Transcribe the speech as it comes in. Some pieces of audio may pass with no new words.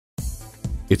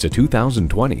It's a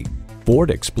 2020 Ford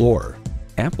Explorer,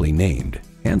 aptly named,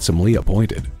 handsomely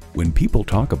appointed. When people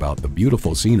talk about the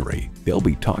beautiful scenery, they'll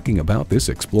be talking about this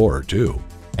Explorer too.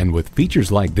 And with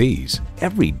features like these,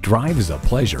 every drive is a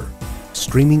pleasure.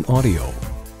 Streaming audio,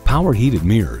 power heated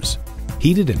mirrors,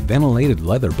 heated and ventilated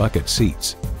leather bucket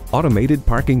seats, automated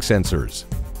parking sensors,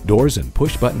 doors and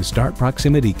push-button start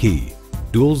proximity key,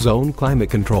 dual zone climate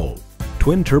control,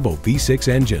 twin turbo V6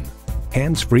 engine,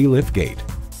 hands-free liftgate,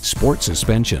 sport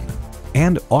suspension,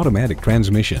 and automatic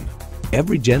transmission.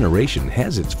 Every generation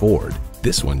has its Ford.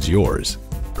 This one's yours.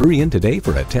 Hurry in today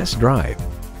for a test drive.